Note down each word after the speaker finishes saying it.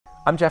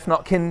I'm Geoff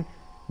Notkin,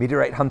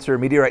 meteorite hunter,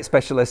 meteorite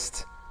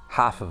specialist,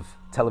 half of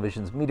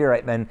television's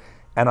Meteorite Men,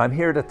 and I'm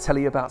here to tell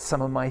you about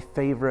some of my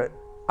favorite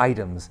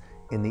items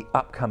in the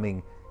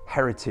upcoming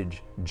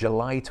Heritage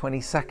July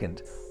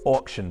 22nd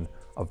auction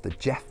of the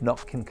Geoff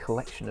Notkin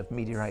Collection of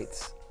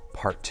Meteorites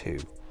Part 2.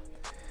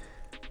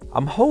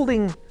 I'm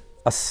holding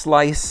a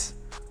slice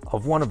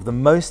of one of the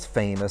most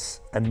famous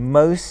and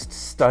most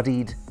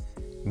studied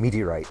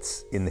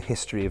meteorites in the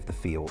history of the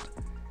field.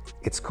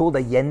 It's called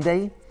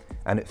Allende,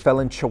 and it fell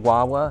in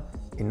Chihuahua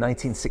in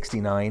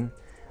 1969.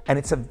 And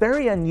it's a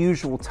very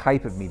unusual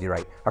type of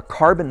meteorite, a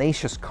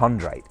carbonaceous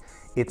chondrite.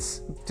 It's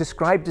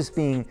described as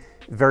being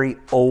very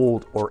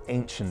old or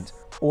ancient.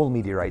 All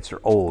meteorites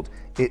are old.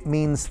 It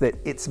means that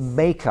its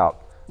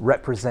makeup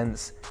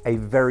represents a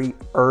very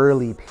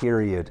early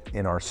period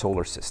in our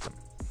solar system.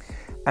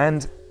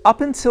 And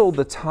up until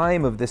the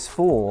time of this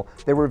fall,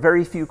 there were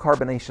very few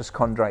carbonaceous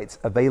chondrites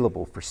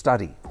available for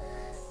study.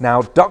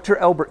 Now, Dr.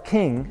 Elbert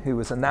King, who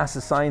was a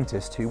NASA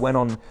scientist who went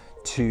on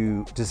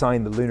to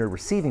design the Lunar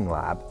Receiving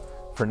Lab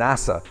for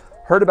NASA,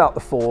 heard about the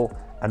fall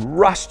and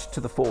rushed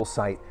to the fall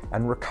site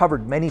and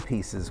recovered many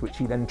pieces, which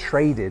he then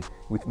traded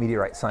with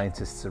meteorite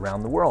scientists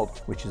around the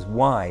world, which is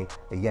why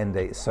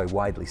Allende is so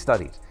widely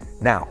studied.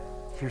 Now,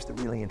 here's the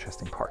really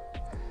interesting part.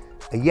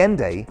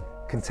 Allende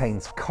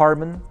contains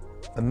carbon,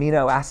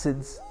 amino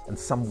acids, and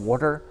some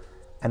water,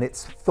 and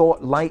it's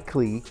thought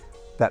likely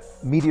that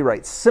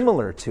meteorites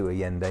similar to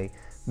Allende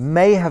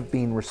may have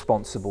been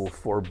responsible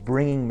for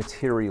bringing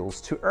materials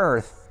to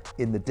Earth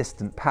in the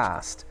distant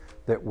past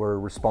that were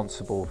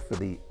responsible for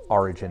the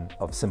origin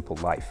of simple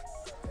life.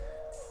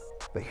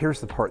 But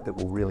here's the part that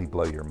will really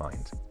blow your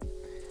mind.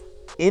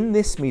 In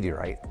this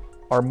meteorite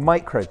are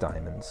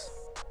microdiamonds,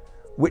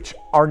 which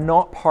are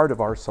not part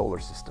of our solar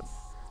system.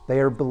 They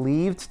are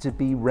believed to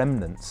be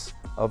remnants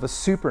of a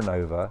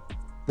supernova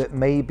that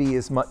may be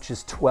as much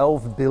as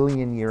 12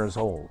 billion years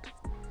old.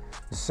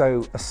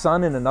 So a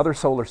sun in another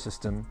solar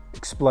system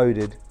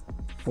exploded,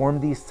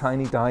 formed these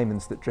tiny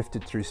diamonds that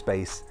drifted through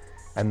space,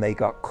 and they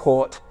got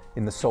caught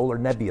in the solar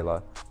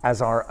nebula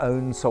as our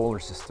own solar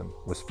system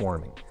was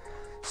forming.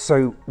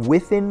 So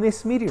within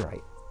this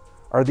meteorite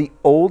are the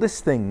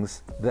oldest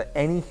things that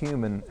any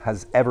human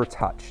has ever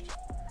touched,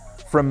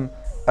 from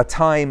a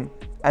time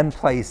and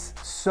place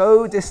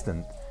so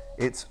distant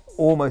it's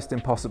almost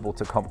impossible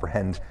to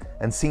comprehend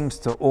and seems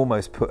to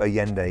almost put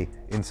Allende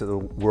into the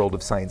world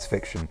of science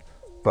fiction.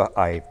 But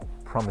I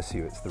promise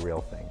you it's the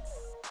real thing.